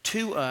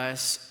to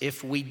us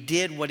if we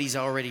did what He's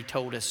already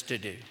told us to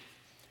do.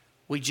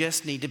 We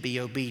just need to be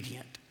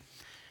obedient.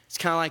 It's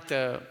kind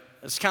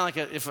of like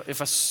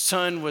if a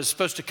son was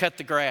supposed to cut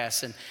the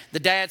grass and the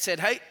dad said,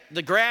 hey,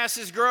 the grass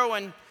is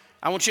growing.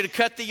 I want you to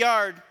cut the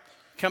yard.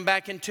 Come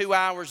back in 2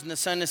 hours and the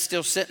son is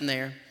still sitting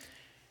there.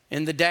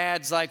 And the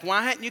dad's like,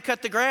 why hadn't you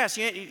cut the grass?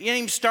 You ain't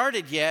even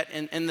started yet.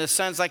 And the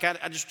son's like,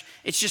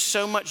 it's just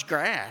so much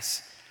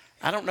grass.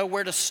 I don't know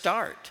where to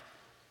start.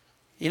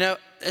 You know,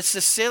 it's a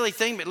silly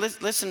thing, but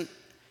listen,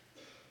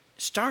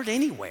 start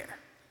anywhere.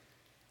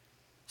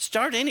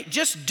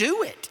 Just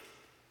do it.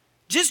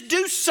 Just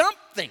do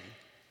something.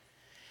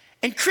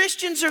 And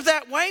Christians are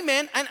that way,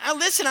 man. And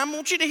listen, I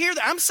want you to hear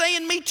that. I'm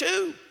saying me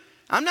too.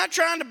 I'm not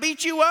trying to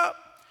beat you up.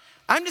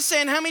 I'm just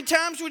saying how many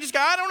times we just go,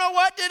 I don't know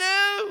what to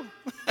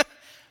do.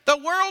 The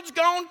world's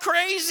gone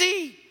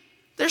crazy.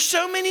 There's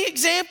so many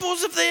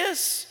examples of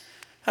this.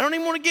 I don't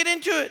even want to get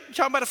into it.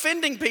 Talk about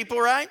offending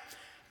people, right?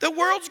 The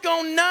world's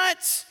gone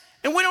nuts,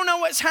 and we don't know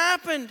what's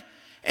happened.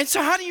 And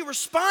so how do you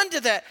respond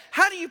to that?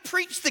 How do you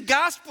preach the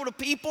gospel to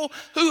people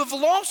who have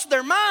lost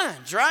their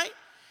minds, right?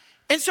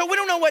 And so we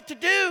don't know what to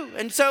do.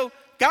 And so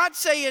God's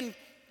saying,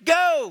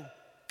 go,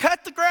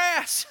 cut the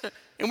grass.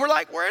 And we're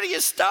like, where do you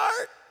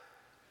start?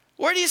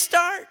 Where do you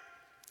start?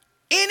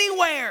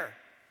 Anywhere.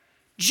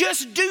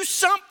 Just do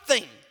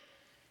something.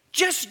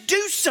 Just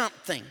do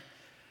something.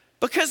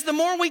 Because the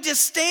more we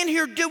just stand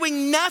here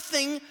doing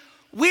nothing,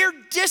 we're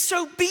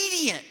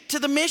disobedient to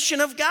the mission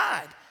of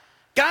God.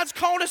 God's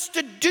called us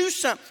to do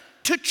something,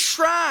 to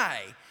try.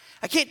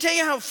 I can't tell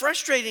you how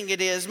frustrating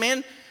it is,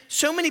 man.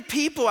 So many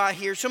people I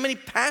hear, so many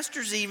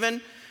pastors even,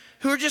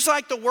 who are just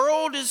like, the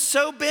world is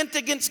so bent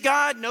against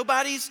God.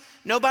 Nobody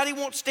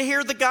wants to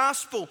hear the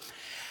gospel.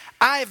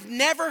 I've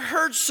never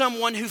heard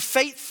someone who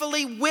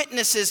faithfully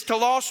witnesses to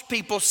lost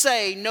people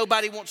say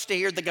nobody wants to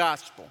hear the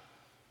gospel.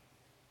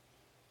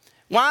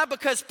 Why?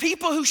 Because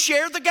people who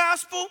share the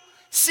gospel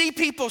see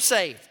people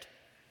saved.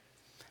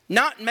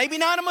 Maybe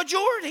not a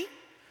majority,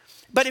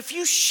 but if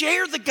you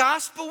share the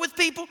gospel with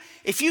people,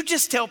 if you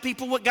just tell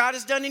people what God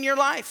has done in your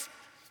life,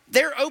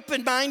 they're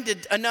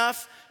open-minded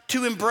enough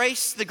to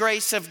embrace the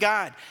grace of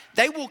God.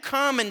 They will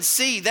come and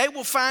see. They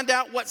will find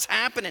out what's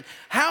happening.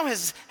 How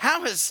has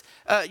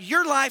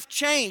your life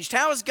changed?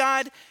 How has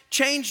God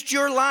changed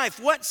your life?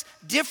 What's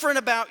different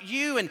about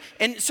you?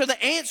 And so the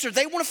answer,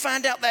 they want to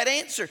find out that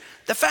answer.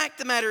 The fact of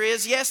the matter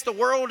is, yes, the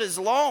world is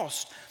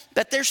lost,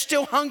 but they're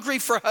still hungry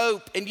for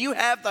hope, and you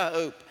have the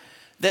hope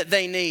that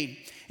they need.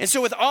 And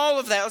so with all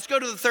of that, let's go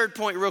to the third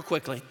point real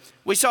quickly.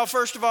 We saw,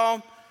 first of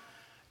all,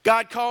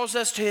 God calls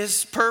us to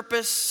his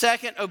purpose.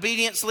 Second,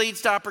 obedience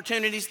leads to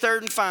opportunities.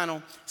 Third and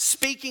final,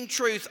 speaking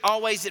truth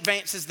always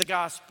advances the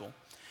gospel.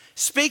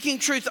 Speaking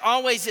truth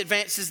always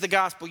advances the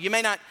gospel. You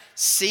may not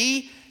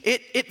see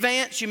it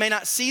advance. You may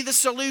not see the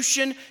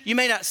solution. You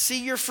may not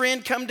see your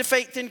friend come to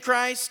faith in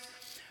Christ.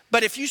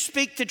 But if you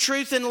speak the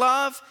truth in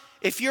love,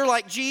 if you're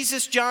like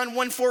Jesus, John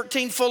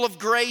 1:14, full of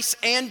grace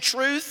and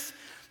truth,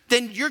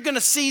 then you're going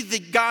to see the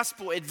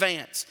gospel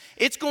advance.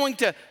 It's going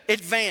to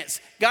advance.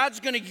 God's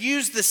going to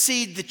use the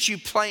seed that you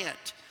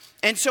plant.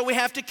 And so we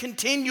have to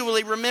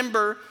continually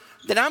remember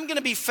that I'm going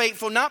to be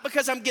faithful, not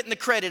because I'm getting the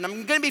credit.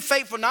 I'm going to be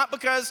faithful not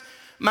because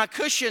my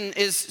cushion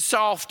is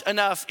soft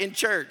enough in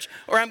church,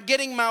 or I'm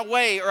getting my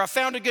way, or I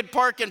found a good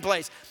parking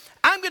place.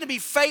 I'm going to be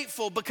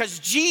faithful because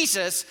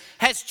Jesus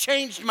has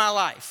changed my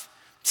life.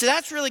 So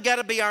that's really got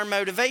to be our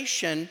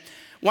motivation.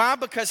 Why?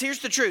 Because here's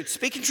the truth.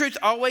 Speaking truth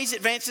always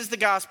advances the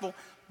gospel,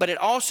 but it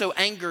also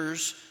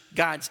angers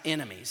God's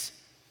enemies.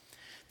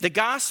 The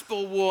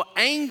gospel will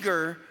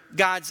anger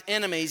God's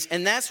enemies,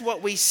 and that's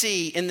what we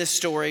see in this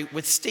story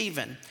with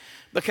Stephen.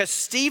 Because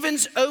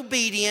Stephen's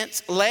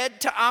obedience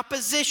led to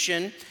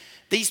opposition.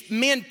 These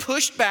men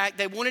pushed back.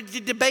 They wanted to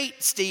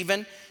debate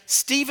Stephen.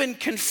 Stephen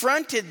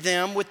confronted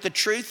them with the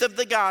truth of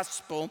the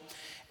gospel,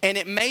 and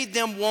it made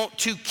them want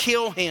to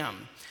kill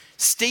him.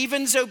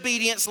 Stephen's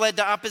obedience led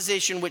to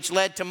opposition, which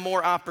led to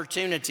more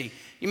opportunity.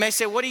 You may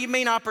say, what do you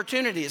mean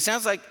opportunity? It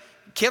sounds like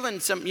killing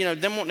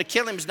them wanting to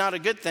kill him is not a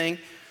good thing.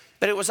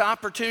 But it was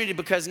opportunity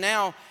because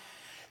now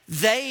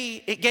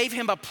it gave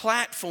him a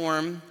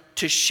platform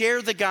to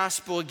share the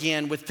gospel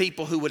again with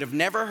people who would have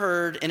never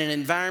heard in an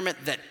environment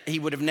that he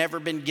would have never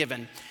been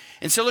given.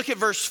 And so look at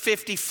verse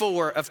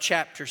 54 of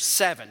chapter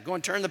 7. Go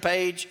and turn the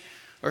page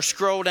or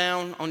scroll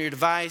down on your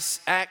device.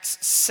 Acts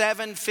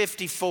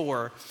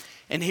 7:54.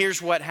 And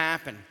here's what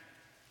happened.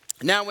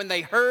 Now when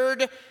they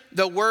heard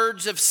the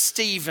words of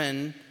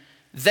Stephen,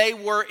 they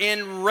were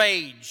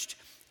enraged,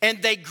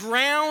 and they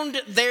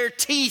ground their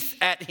teeth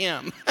at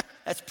him.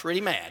 That's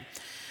pretty mad.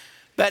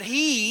 But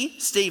he,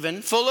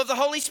 Stephen, full of the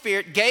Holy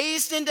Spirit,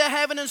 gazed into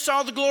heaven and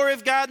saw the glory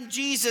of God and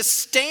Jesus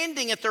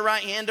standing at the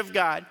right hand of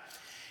God.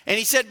 And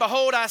he said,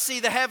 behold, I see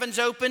the heavens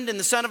opened and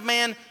the Son of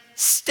Man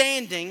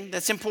standing,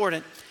 that's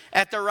important,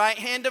 at the right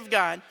hand of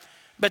God.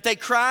 But they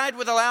cried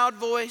with a loud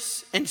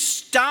voice and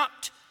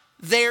stopped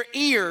their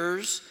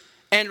ears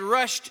and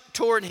rushed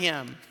toward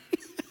him.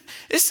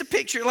 This is a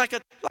picture like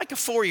a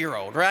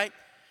 4-year-old, right?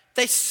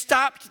 They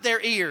stopped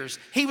their ears.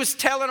 He was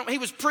telling them, he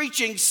was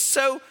preaching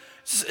so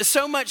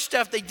much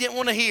stuff they didn't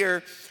want to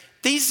hear.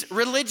 These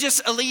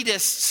religious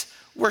elitists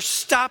were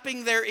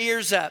stopping their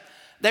ears up.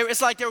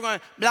 It's like they were going,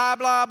 blah,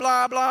 blah,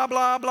 blah, blah,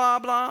 blah, blah,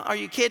 blah. Are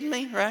you kidding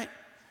me, right?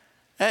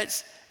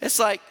 It's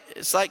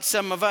like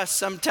some of us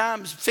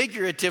sometimes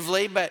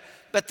figuratively, but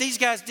these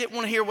guys didn't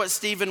want to hear what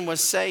Stephen was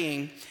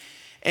saying.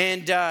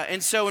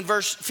 And so in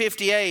verse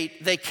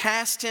 58, they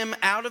cast him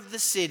out of the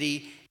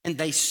city and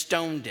they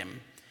stoned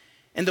him.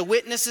 And the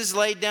witnesses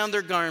laid down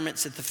their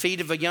garments at the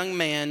feet of a young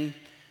man.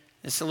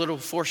 It's a little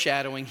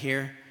foreshadowing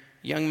here.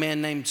 A young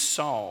man named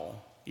Saul.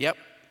 Yep.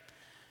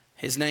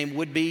 His name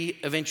would be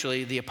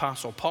eventually the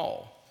Apostle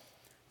Paul.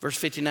 Verse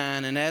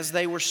 59, and as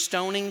they were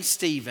stoning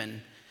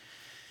Stephen,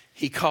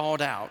 he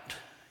called out.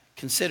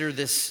 Consider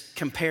this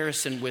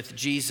comparison with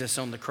Jesus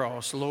on the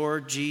cross.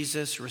 Lord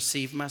Jesus,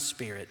 receive my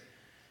spirit.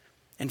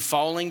 And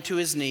falling to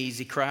his knees,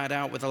 he cried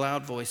out with a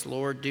loud voice,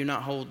 Lord, do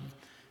not hold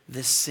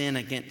this sin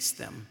against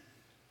them.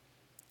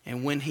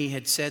 And when he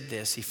had said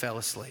this, he fell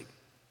asleep.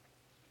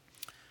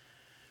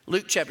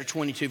 Luke chapter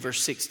 22,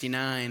 verse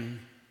 69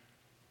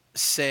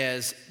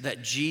 says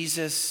that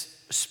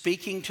Jesus,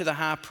 speaking to the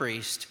high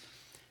priest,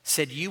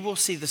 said, you will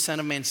see the Son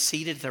of Man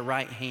seated at the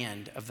right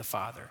hand of the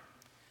Father.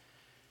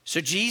 So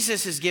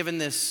Jesus has given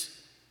this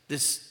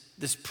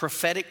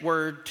prophetic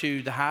word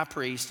to the high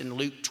priest in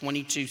Luke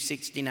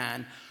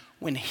 22:69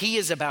 when he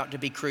is about to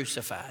be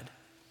crucified.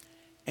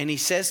 And he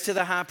says to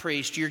the high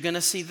priest, you're going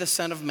to see the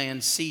Son of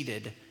Man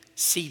seated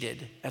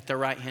at the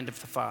right hand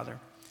of the Father.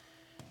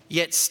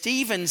 Yet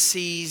Stephen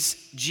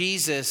sees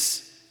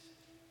Jesus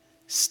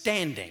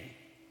standing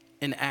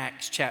in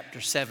Acts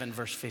chapter 7,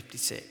 verse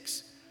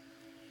 56.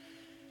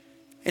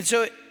 And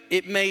so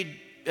it made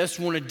us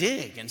want to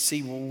dig and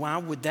see, well, why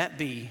would that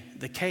be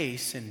the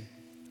case? And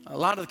a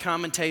lot of the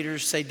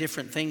commentators say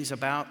different things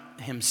about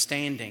him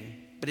standing,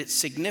 but it's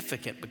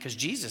significant because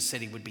Jesus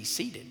said he would be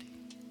seated.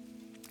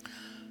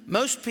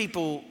 Most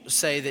people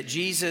say that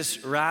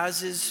Jesus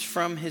rises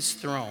from his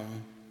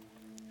throne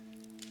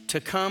to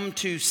come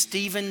to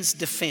Stephen's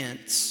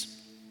defense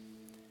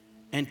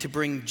and to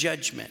bring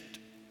judgment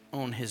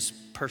on his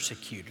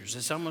persecutors.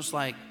 It's almost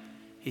like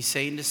he's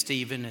saying to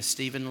Stephen as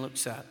Stephen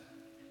looks up,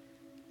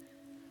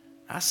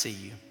 I see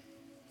you.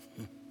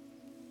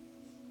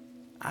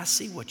 I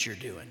see what you're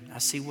doing. I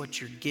see what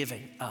you're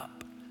giving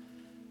up.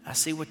 I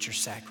see what you're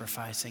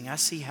sacrificing. I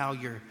see how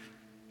you're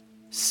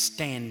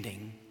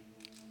standing.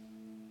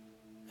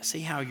 I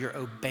see how you're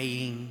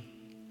obeying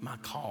my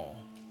call.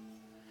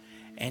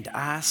 And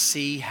I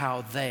see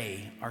how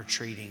they are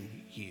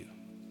treating you.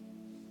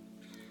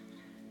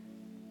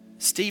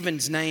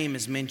 Stephen's name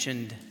is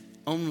mentioned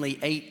only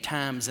 8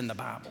 times in the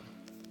Bible.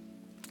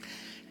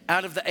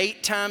 Out of the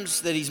 8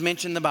 times that he's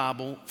mentioned in the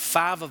Bible,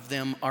 5 of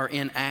them are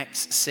in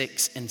Acts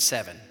 6 and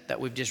 7 that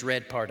we've just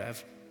read part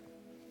of.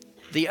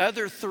 The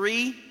other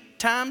 3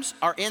 times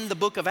are in the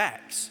book of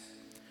Acts.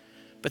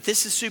 But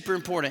this is super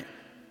important.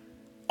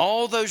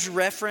 All those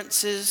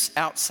references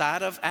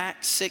outside of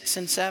Acts 6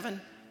 and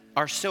 7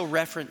 are still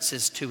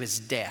references to his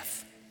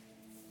death.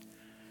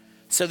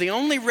 So the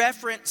only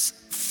reference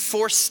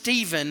for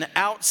Stephen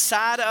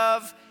outside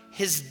of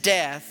his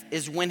death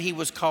is when he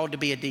was called to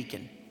be a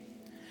deacon.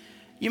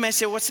 You may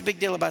say, what's the big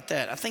deal about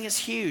that? I think it's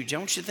huge. I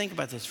want you to think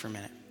about this for a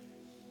minute.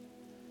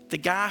 The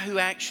guy who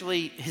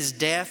actually, his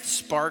death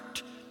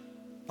sparked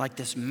like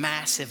this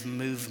massive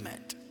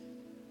movement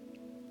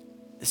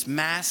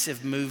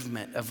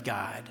of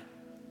God,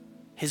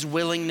 his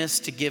willingness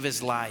to give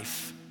his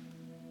life.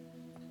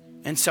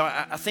 And so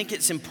I think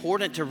it's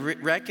important to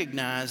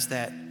recognize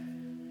that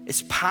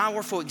it's a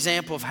powerful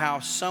example of how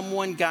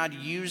someone God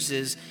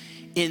uses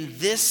in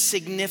this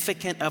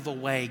significant of a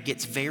way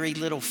gets very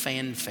little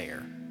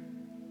fanfare.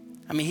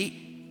 I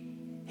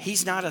mean,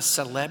 he's not a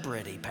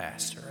celebrity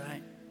pastor,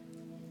 right?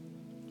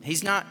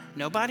 He's not,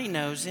 nobody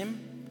knows him.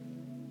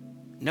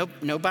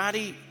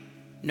 Nobody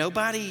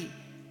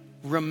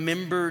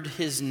remembered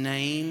his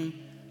name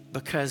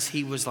because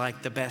he was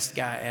like the best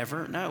guy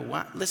ever.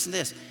 No, listen to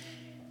this.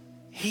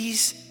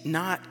 He's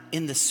not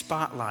in the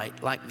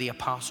spotlight like the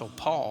Apostle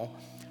Paul.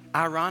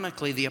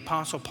 Ironically, the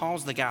Apostle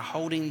Paul's the guy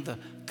holding the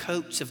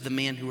coats of the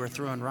men who are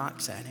throwing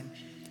rocks at him.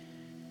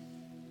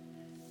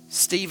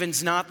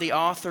 Stephen's not the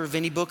author of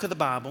any book of the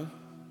Bible.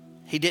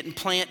 He didn't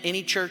plant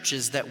any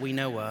churches that we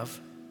know of.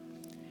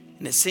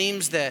 And it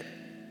seems that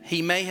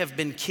he may have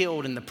been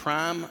killed in the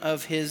prime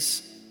of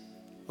his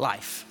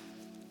life.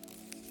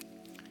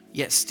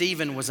 Yet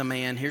Stephen was a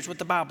man, here's what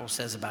the Bible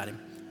says about him.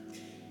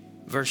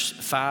 Verse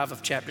 5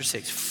 of chapter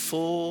 6,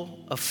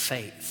 full of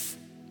faith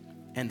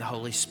and the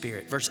Holy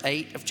Spirit. Verse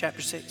 8 of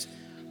chapter 6,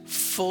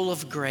 full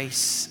of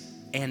grace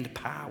and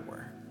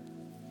power,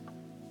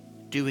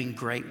 doing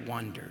great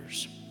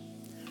wonders.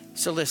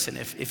 So listen,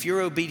 if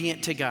you're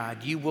obedient to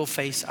God, you will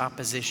face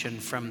opposition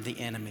from the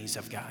enemies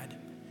of God.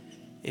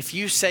 If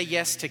you say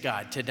yes to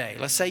God today,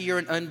 let's say you're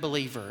an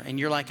unbeliever and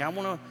you're like, I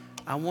want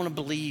to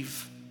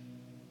believe,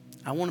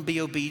 I want to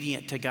be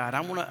obedient to God.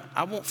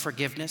 I want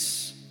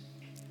forgiveness.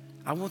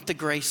 I want the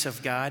grace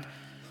of God.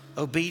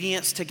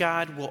 Obedience to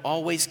God will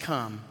always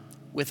come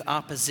with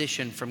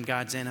opposition from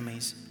God's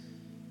enemies.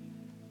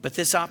 But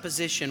this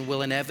opposition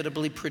will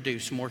inevitably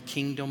produce more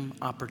kingdom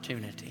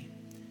opportunity.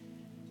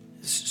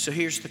 So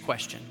here's the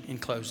question in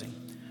closing.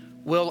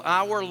 Will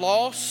our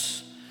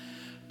loss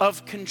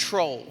of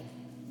control,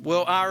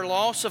 will our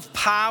loss of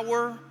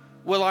power,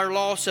 will our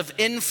loss of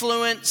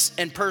influence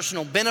and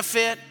personal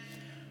benefit,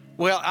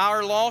 will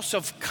our loss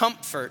of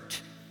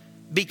comfort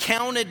be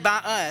counted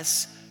by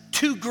us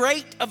too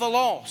great of a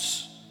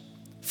loss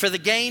for the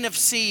gain of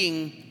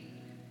seeing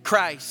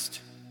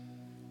Christ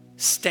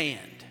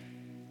stand?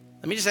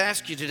 Let me just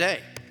ask you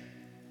today,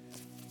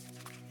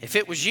 if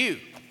it was you,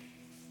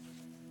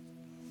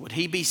 would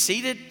he be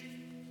seated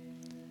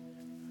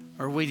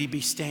or would he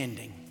be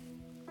standing?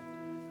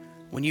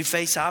 When you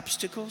face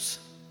obstacles,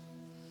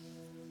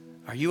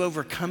 are you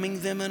overcoming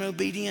them in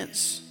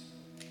obedience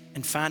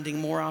and finding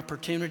more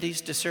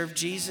opportunities to serve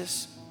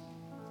Jesus?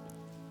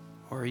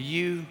 Or are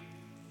you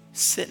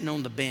sitting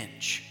on the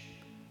bench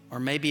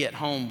or maybe at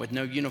home with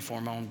no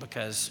uniform on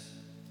because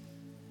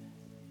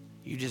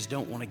you just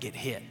don't want to get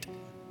hit?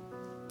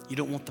 You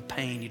don't want the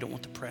pain. You don't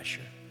want the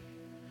pressure.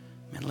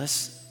 Man,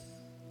 let's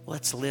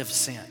live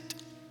sent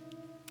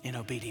in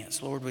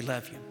obedience. Lord, we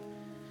love you.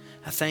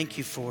 I thank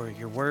you for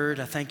your word.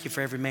 I thank you for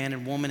every man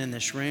and woman in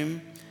this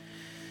room.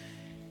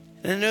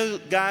 And I know,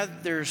 God,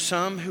 there are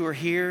some who are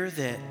here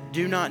that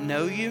do not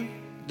know you.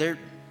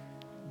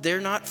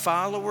 They're not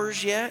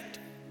followers yet,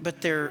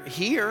 but they're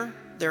here.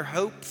 They're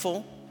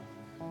hopeful.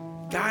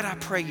 God, I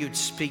pray you'd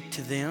speak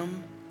to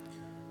them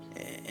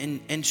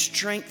and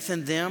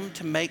strengthen them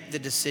to make the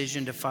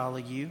decision to follow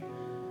you.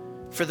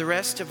 For the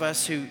rest of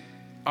us who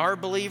are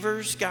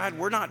believers, God,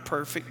 we're not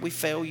perfect. We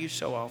fail you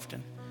so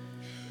often.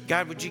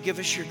 God, would you give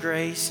us your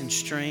grace and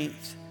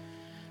strength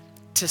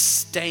to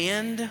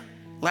stand?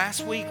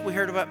 Last week we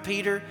heard about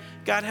Peter.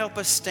 God, help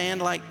us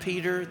stand like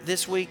Peter.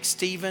 This week,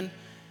 Stephen.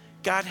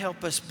 God,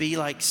 help us be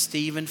like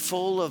Stephen,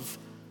 full of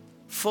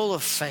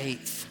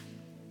faith,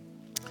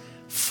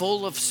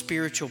 full of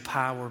spiritual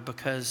power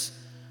because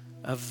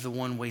of the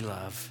one we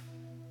love.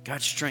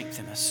 God,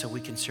 strengthen us so we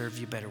can serve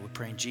you better. We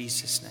pray in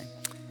Jesus' name.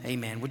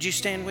 Amen. Would you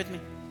stand with me?